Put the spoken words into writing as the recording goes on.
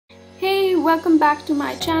welcome back to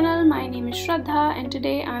my channel. My name is Shraddha and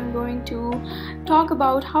today I'm going to talk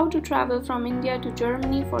about how to travel from India to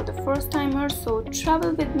Germany for the first timers. So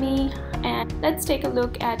travel with me and let's take a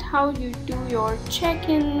look at how you do your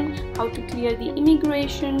check-in, how to clear the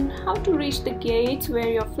immigration, how to reach the gates where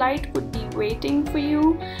your flight would be waiting for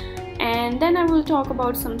you. And then I will talk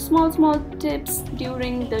about some small tips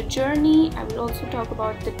during the journey. I will also talk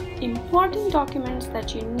about the important documents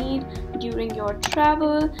that you need during your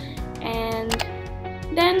travel, and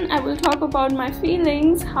then I will talk about my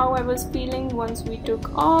feelings, how I was feeling once we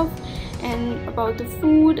took off, and about the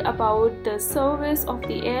food, about the service of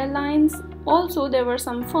the airlines. Also, there were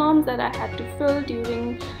some forms that I had to fill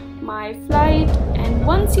during my flight, and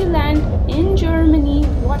once you land in Germany,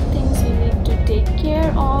 what things you need to take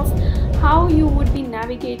care of, how you would be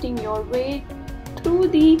navigating your way through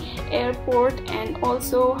the airport, and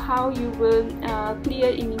also how you will clear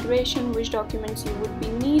immigration, which documents you would be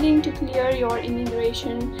needing to clear your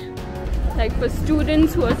immigration. Like for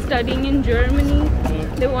students who are studying in Germany,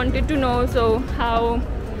 they wanted to know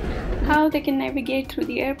how they can navigate through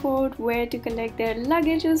the airport, where to collect their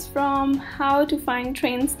luggages from, how to find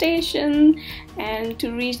train station and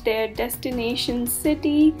to reach their destination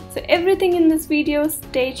city. So everything in this video,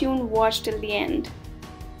 stay tuned, watch till the end.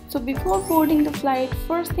 So before boarding the flight,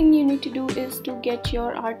 first thing you need to do is to get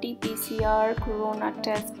your RT-PCR corona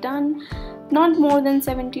test done not more than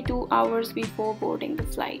 72 hours before boarding the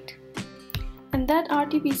flight. And that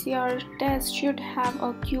RT-PCR test should have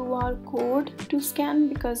a QR code to scan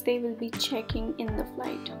because they will be checking in the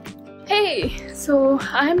flight. Hey, so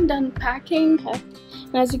I'm done packing.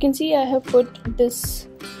 And as you can see, I have put these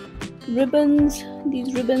ribbons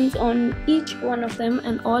on each one of them,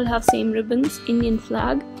 and all have same ribbons, Indian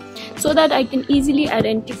flag, so that I can easily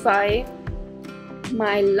identify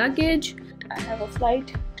my luggage. I have a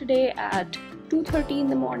flight today at 2:30 in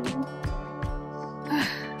the morning.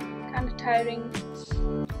 Kind of tiring.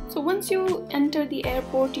 So once you enter the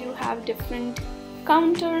airport, you have different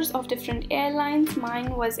counters of different airlines.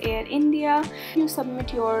 Mine was Air India. You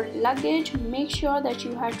submit your luggage. Make sure that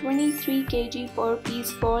you have 23 kg per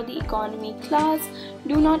piece for the economy class.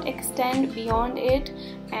 Do not extend beyond it,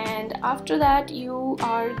 and after that you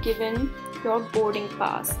are given your boarding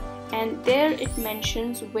pass, and there it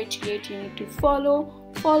mentions which gate you need to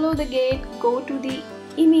follow the gate, go to the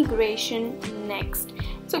immigration next.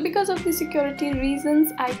 So because of the security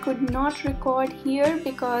reasons, I could not record here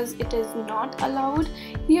because it is not allowed.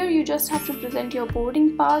 Here you just have to present your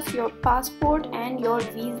boarding pass, your passport and your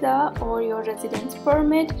visa or your residence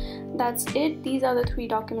permit. That's it. These are the 3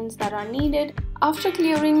 documents that are needed. After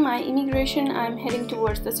clearing my immigration, I'm heading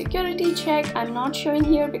towards the security check. I'm not showing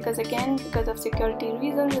here because of security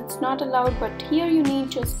reasons it's not allowed, but here you need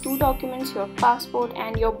just 2 documents, your passport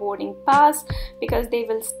and your boarding pass, because they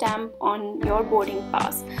will stamp on your boarding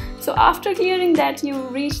pass. So after clearing that, you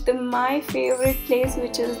reach my favorite place,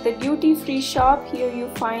 which is the duty-free shop. Here you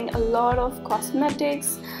find a lot of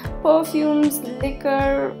cosmetics, perfumes,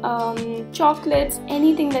 liquor, chocolates,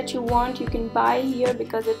 anything that you want you can buy here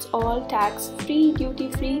because it's all tax-free,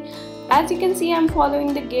 duty-free. As you can see, I'm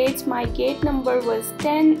following the gates. My gate number was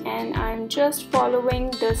 10 and I'm just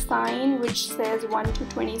following the sign which says 1 to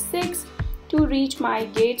 26 to reach my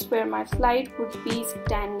gates where my flight would be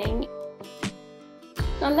standing.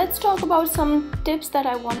 Now let's talk about some tips that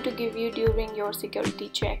I want to give you during your security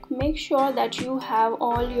check. Make sure that you have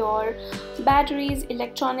all your batteries,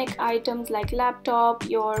 electronic items like laptop,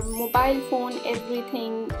 your mobile phone,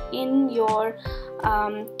 everything in your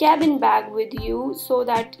cabin bag with you, so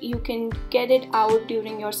that you can get it out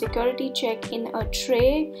during your security check in a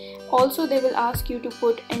tray. Also, they will ask you to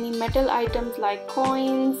put any metal items like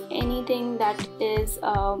coins, anything that is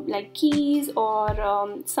like keys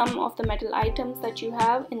or some of the metal items that you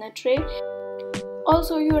have in a tray.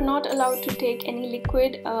 Also, you are not allowed to take any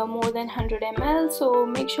liquid more than 100 ml, so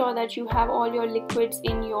make sure that you have all your liquids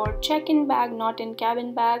in your check-in bag, not in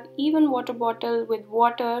cabin bag. Even water bottle with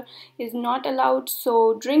water is not allowed,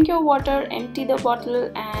 so drink your water, empty the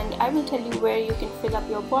bottle, and I will tell you where you can fill up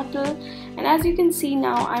your bottle. And as you can see,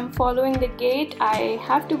 now I'm following the gate. I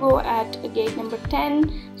have to go at gate number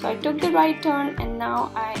 10, so I took the right turn and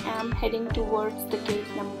now I am heading towards the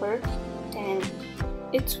gate number 10.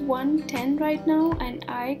 It's 1:10 right now and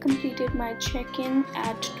I completed my check-in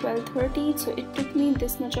at 12:30, so it took me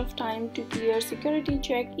this much of time to clear security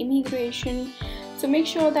check, immigration. So make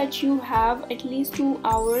sure that you have at least 2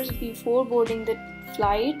 hours before boarding the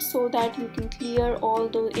flight so that you can clear all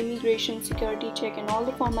the immigration, security check and all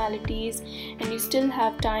the formalities, and you still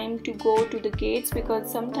have time to go to the gates,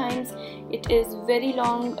 because sometimes it is very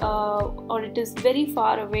long or it is very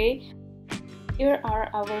far away. Here are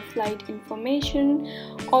our flight information.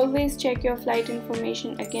 Always check your flight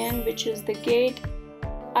information again, which is the gate.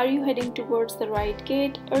 Are you heading towards the right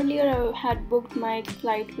gate? Earlier I had booked my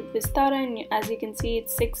flight with Vistara and as you can see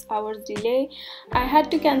it's 6 hours delay. I had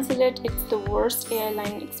to cancel it. It's the worst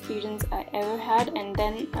airline experience I ever had, and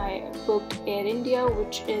then I booked Air India,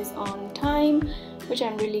 which is on time, which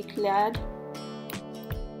I'm really glad.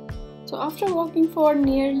 So after walking for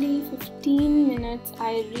nearly 15 minutes,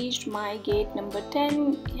 I reached my gate number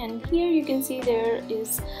 10, and here you can see there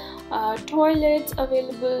is toilets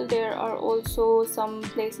available. There are also some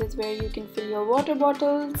places where you can fill your water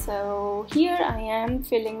bottle. So here I am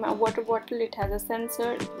filling my water bottle. It has a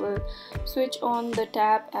sensor. It will switch on the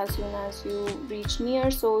tap as soon as you reach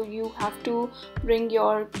near. So you have to bring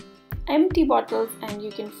your empty bottles and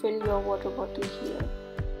you can fill your water bottle here.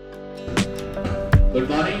 Good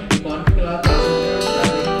morning, economy class passengers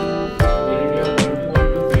traveling Air India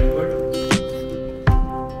 121 to Frankfurt.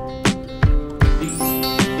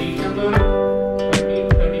 Seat number 20 to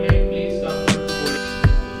 39, please come to boarding.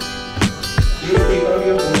 Please take out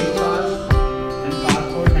your boarding pass and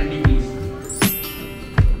passport handy, please.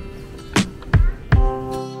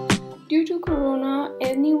 Due to Corona,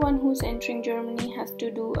 anyone who's entering Germany has to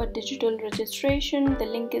do a digital registration. The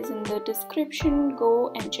link is in the description.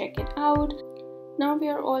 Go and check it out. Now we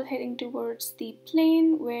are all heading towards the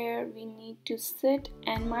plane where we need to sit,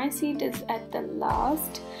 and my seat is at the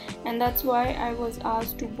last, and that's why I was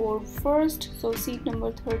asked to board first. So seat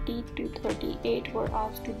number 30 to 38 were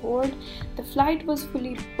asked to board. The flight was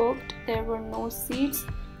fully booked. There were no seats,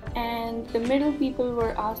 and the middle people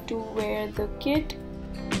were asked to wear the kit.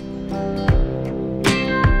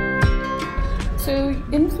 So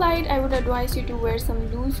in flight I would advise you to wear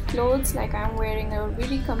some loose clothes, like I'm wearing a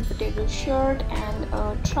really comfortable shirt and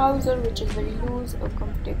a trouser which is very loose, a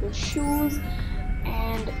comfortable shoes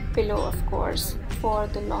and pillow of course for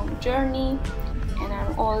the long journey. And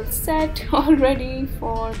I'm all set, all ready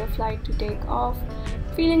for the flight to take off.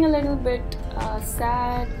 Feeling a little bit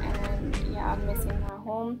sad and yeah, missing my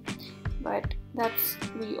home, but that's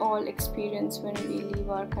we all experience when we leave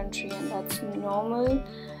our country, and that's normal.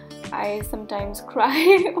 I sometimes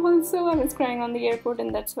cry also. I was crying on the airport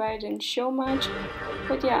and that's why I didn't show much,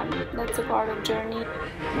 but yeah, that's a part of journey.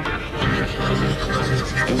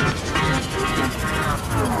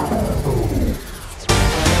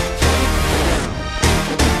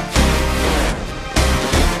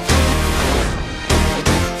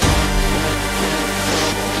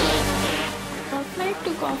 Our flight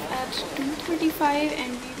took off at 2:35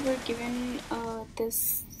 and we were given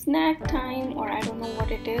this snack time, or I don't know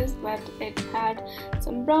what it is, but it had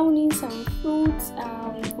some brownies, some fruits,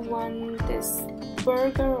 this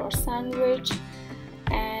burger or sandwich,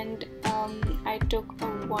 and I took a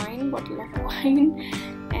bottle of wine,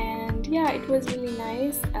 and yeah, it was really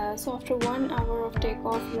nice. So after 1 hour of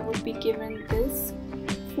takeoff you would be given this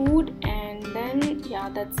food, and then yeah,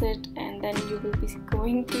 that's it, and then you will be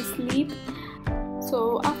going to sleep.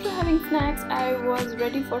 So after having snacks, I was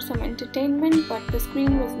ready for some entertainment, but the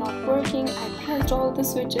screen was not working. I pressed all the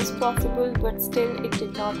switches possible, but still it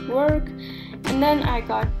did not work. And then I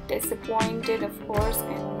got disappointed, of course,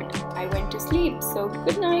 and I went to sleep. So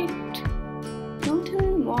good night.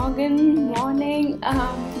 Guten morning.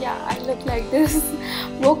 Yeah, I look like this,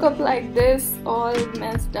 woke up like this, all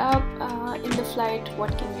messed up in the flight.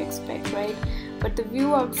 What can you expect, right? But the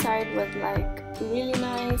view outside was like really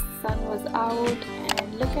nice. Sun was out, and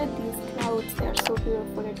look at these clouds, they are so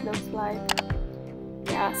beautiful. It looks like,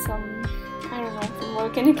 yeah, some, I don't know, some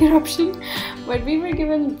volcanic eruption. But we were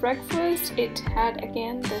given breakfast. It had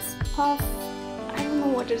again this puff, I don't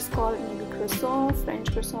know what it's called, maybe croissant,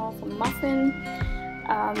 French croissant, some muffin,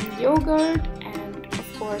 yogurt, and of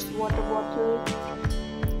course water bottle.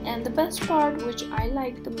 And the best part, which I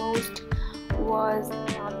liked the most, was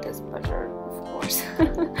not this butter, of course,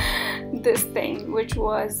 this thing, which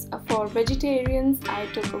was for vegetarians. I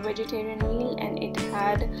took a vegetarian meal and it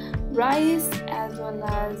had rice as well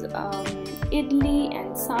as idli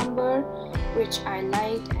and sambar, which I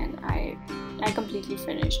liked, and I completely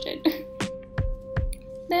finished it.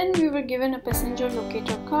 Then we were given a passenger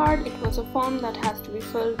locator card. It was a form that has to be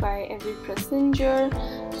filled by every passenger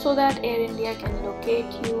so that Air India can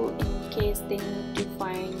locate you in case they need to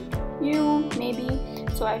find you, maybe.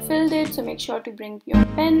 So I filled it, so make sure to bring your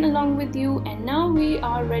pen along with you. And now we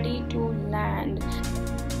are ready to land.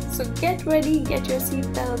 So get ready, get your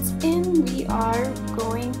seatbelts in. We are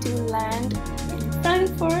going to land in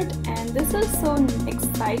Frankfurt, and this is so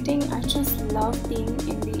exciting. I just love being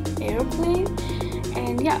in the airplane.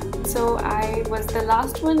 And yeah, so I was the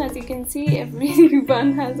last one. As you can see,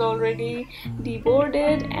 everyone has already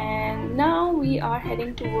deboarded, and now we are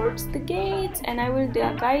heading towards the gates, and I will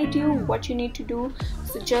guide you what you need to do,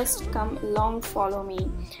 so just come along, follow me.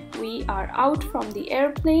 We are out from the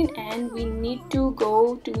airplane and we need to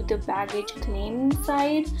go to the baggage claim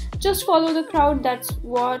side. Just follow the crowd, that's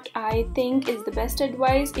what I think is the best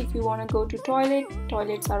advice. If you want to go to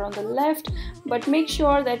toilets are on the left, but make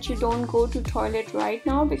sure that you don't go to toilet right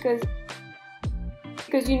now because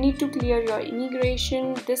you need to clear your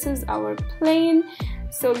immigration. This is our plane,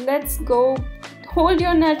 so let's go. Hold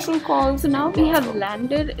your natural call. So now we have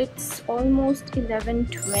landed. It's almost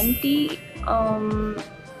 11:20,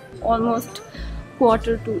 almost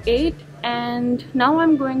 7:45, and now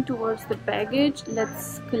I'm going towards the baggage.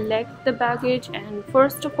 Let's collect the baggage, and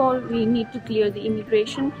first of all we need to clear the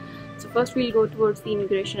immigration. So first we'll go towards the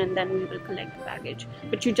immigration and then we will collect the baggage,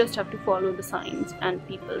 but you just have to follow the signs and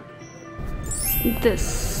people. This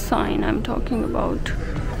sign I'm talking about,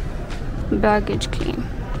 baggage claim,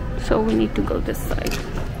 so we need to go this side.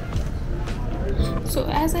 So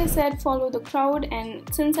as I said, follow the crowd, and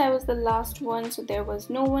since I was the last one, so there was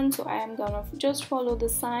no one, so I am gonna just follow the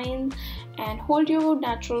signs and hold your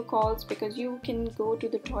natural calls because you can go to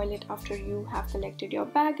the toilet after you have collected your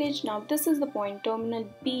baggage. Now this is the point, terminal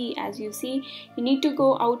B. As you see, you need to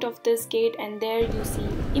go out of this gate and there you see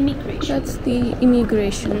immigration. That's the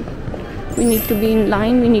immigration. We need to be in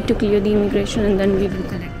line, we need to clear the immigration and then we will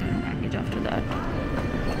collect our baggage after that.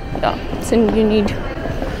 Yeah, so you need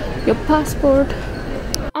your passport.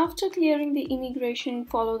 After clearing the immigration,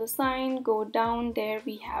 follow the sign, go down, there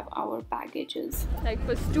we have our baggages. Like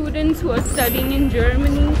for students who are studying in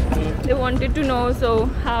Germany, they wanted to know so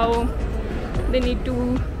how they need to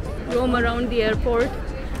roam around the airport,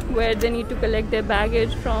 where they need to collect their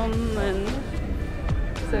baggage from, and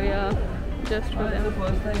so yeah, just for them. The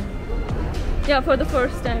first time? Yeah, for the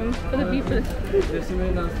first time, for the people. This is my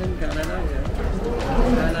last in Canada, yeah.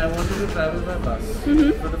 And I wanted to travel by bus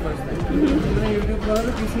for the first time. YouTube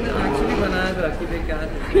पर किसी ने actually बनाया था कि they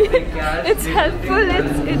catch. It's helpful.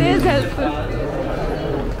 It is helpful.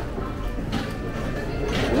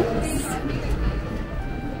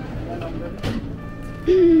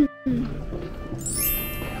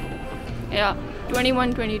 Yeah,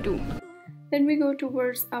 21, 22. Then we go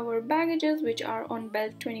towards our baggages, which are on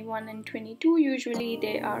belt 21 and 22. Usually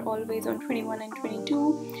they are always on 21 and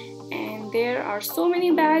 22. And there are so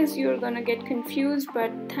many bags, you're gonna get confused.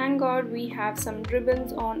 But thank God we have some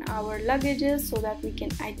ribbons on our luggages so that we can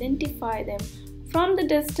identify them from the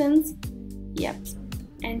distance. Yep.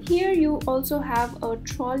 And here you also have a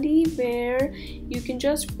trolley where you can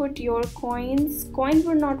just put your coins. Coins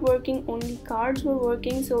were not working, only cards were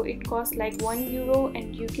working, so it cost like €1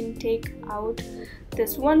 and you can take out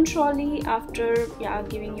this one trolley after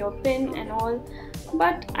giving your pin and all.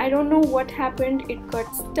 But I don't know what happened, it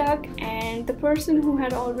got stuck and the person who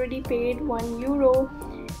had already paid €1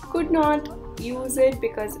 could not use it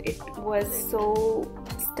because it was so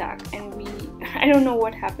stuck, and I don't know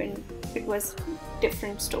what happened. It was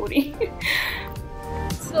different story.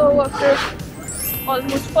 So after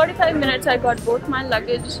almost 45 minutes I got both my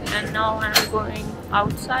luggage, and now I'm going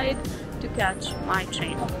outside to catch my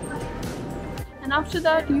train. And after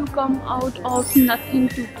that you come out of nothing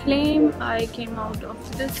to claim. I came out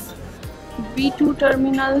of this B2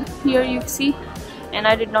 terminal, here you see, and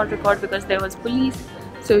I did not record because there was police.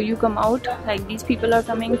 So you come out like these people are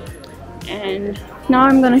coming, and now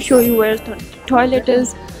I'm gonna show you where the toilet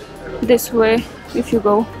is. This way, if you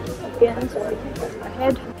go again, sorry,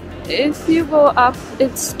 ahead. If you go up,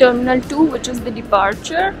 it's terminal 2, which is the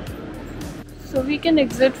departure. So we can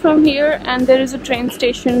exit from here, and there is a train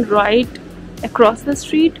station right across the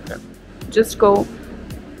street. Just go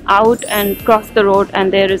out and cross the road,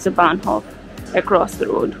 and there is a Bahnhof across the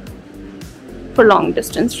road for long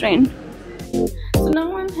distance train. So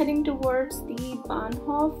now I'm heading towards the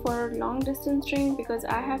Bahnhof for long distance train because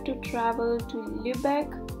I have to travel to Lübeck,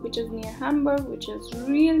 which is near Hamburg, which is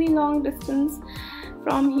really long distance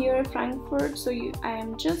from here, Frankfurt. So I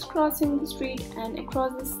am just crossing the street, and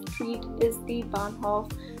across the street is the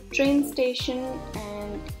Bahnhof train station,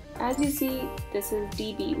 and as you see, this is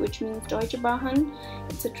DB, which means Deutsche Bahn.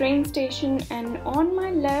 It's a train station, and on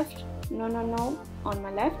my left, on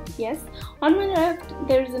my left, yes, on my left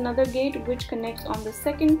there is another gate which connects on the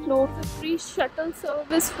second floor. It's a free shuttle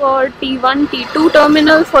service for T1, T2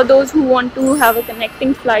 terminal for those who want to have a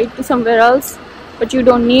connecting flight to somewhere else, but you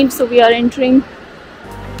don't need, so we are entering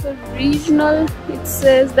the regional. It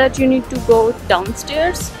says that you need to go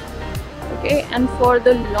downstairs, okay, and for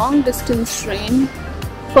the long distance train,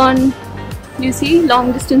 fun, you see,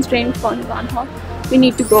 long distance train fun Bahnhof, we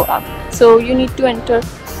need to go up, so you need to enter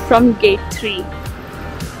from gate 3.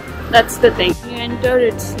 That's the thing. you enter,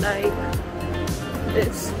 it's like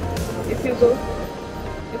this. If you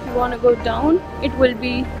want to go down, it will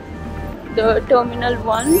be the terminal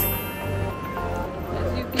 1,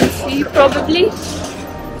 as you can see probably.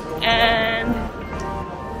 And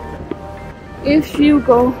if you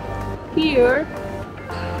go here,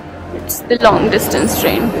 it's the long distance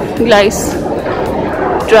train, Gleis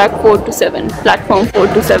track 4 to 7, platform 4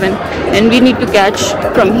 to 7, and we need to catch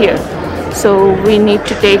from here. So we need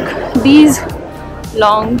to take these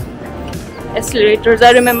long accelerators.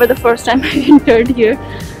 I remember the first time I entered here,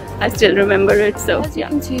 I still remember it. So as you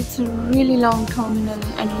can see, it's a really long terminal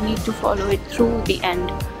and you need to follow it through the end.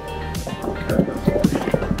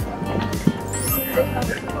 They have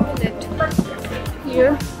a toilet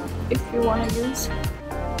here if you want to use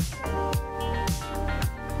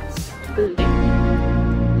this building.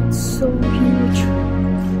 It's so huge.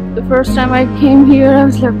 The first time I came here, I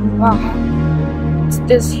was like, wow, it's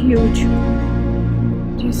this huge.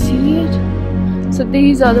 Do you see it? So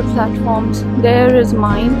these are the platforms. There is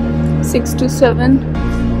mine, 6 to 7,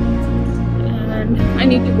 and I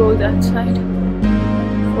need to go that side.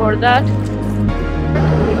 For that,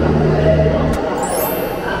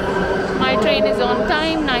 my train is on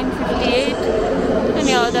time, 9:58, and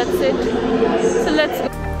yeah, that's it. So let's go.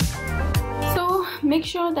 So make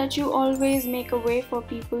sure that you always make a way for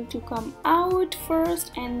people to come out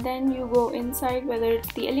first, and then you go inside, whether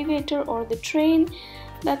it's the elevator or the train.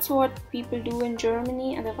 That's what people do in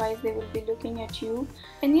Germany, otherwise they will be looking at you.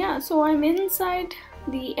 And yeah, so I'm inside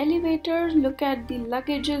the elevator. Look at the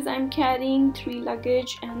luggages I'm carrying, 3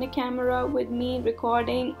 luggage and a camera with me,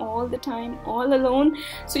 recording all the time, all alone.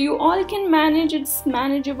 So you all can manage, it's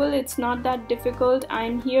manageable, it's not that difficult.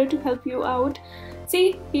 I'm here to help you out.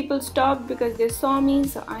 See, people stopped because they saw me,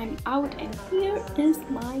 so I'm out, and here is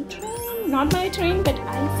my train. Not my train, but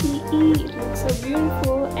ICE. It looks so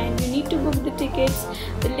beautiful, and you need to book the tickets.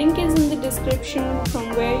 The link is in the description from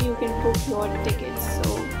where you can book your tickets.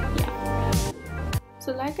 So yeah.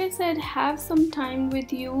 So like I said, have some time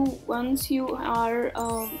with you. Once you are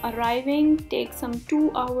arriving, take some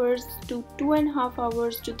 2 hours to 2.5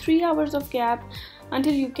 hours to 3 hours of gap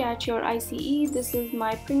until you catch your ICE. This is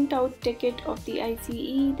my printout ticket of the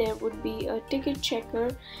ICE. There would be a ticket checker,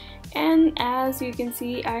 and as you can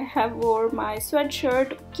see, I have wore my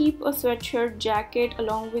sweatshirt. Keep a sweatshirt jacket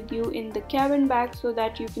along with you in the cabin bag so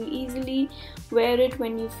that you can easily wear it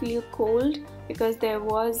when you feel cold, because there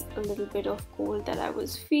was a little bit of cold that I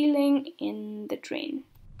was feeling in the train.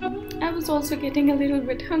 I was also getting a little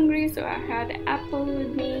bit hungry, so I had apple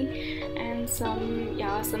with me and some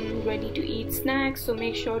ready to eat snacks. So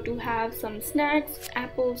make sure to have some snacks,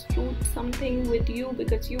 apples, fruit, something with you,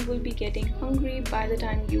 because you will be getting hungry by the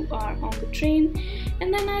time you are on the train.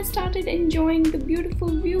 And then I started enjoying the beautiful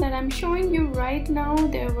view that I'm showing you right now.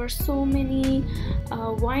 There were so many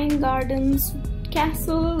wine gardens,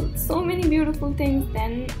 castle, so many beautiful things.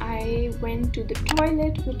 Then I went to the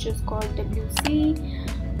toilet, which is called WC,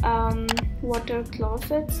 water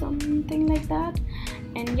closet, something like that.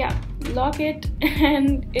 And yeah, lock it.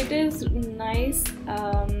 And it is nice,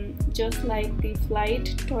 just like the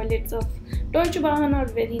flight toilets of Deutsche Bahn are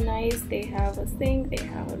very nice. They have a sink, they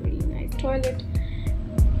have a really nice toilet.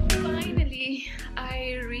 Finally,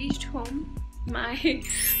 I reached home. My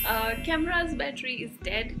camera's battery is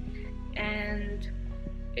dead, and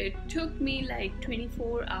it took me like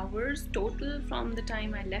 24 hours total from the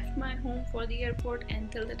time I left my home for the airport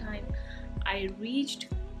until the time I reached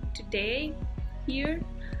today here.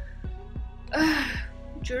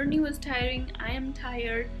 Journey was tiring. I am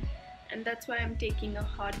tired, and that's why I'm taking a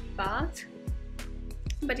hot bath.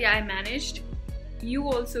 But yeah, I managed. You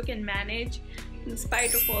also can manage. In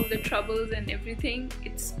spite of all the troubles and everything,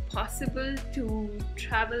 it's possible to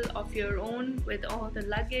travel of your own with all the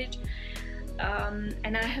luggage.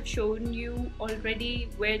 And I have shown you already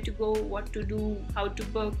where to go, what to do, how to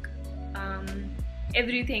book,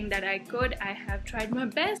 everything that I could. I have tried my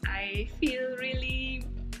best. I feel really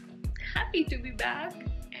happy to be back,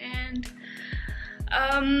 and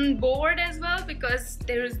bored as well because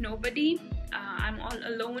there is nobody. I'm all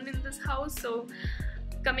alone in this house. So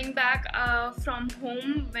coming back from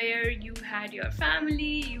home where you had your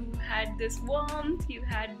family, you had this warmth, you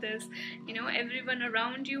had this, everyone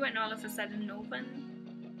around you, and all of a sudden no one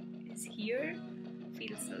is here,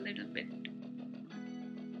 feels a little bit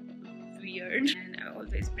weird. And I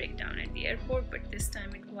always break down at the airport, but this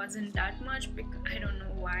time it wasn't that much, because I don't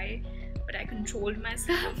know why, but I controlled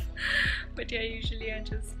myself. But yeah, usually I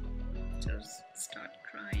just start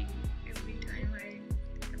crying every time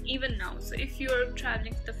even now. So if you're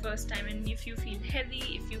traveling for the first time, and if you feel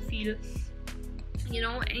heavy, if you feel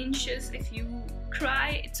anxious. If you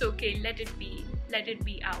cry, it's okay, let it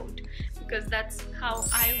be out, because that's how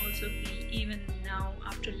I also feel. Even now,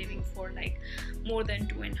 after living for like more than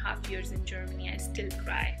 2.5 years in Germany, I still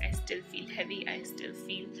cry, I still feel heavy, I still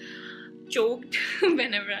feel choked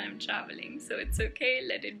whenever I'm traveling. So it's okay,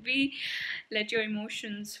 let it be, let your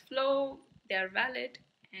emotions flow, they are valid.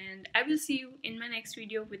 And I will see you in my next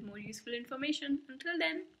video with more useful information. Until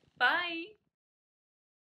then, bye.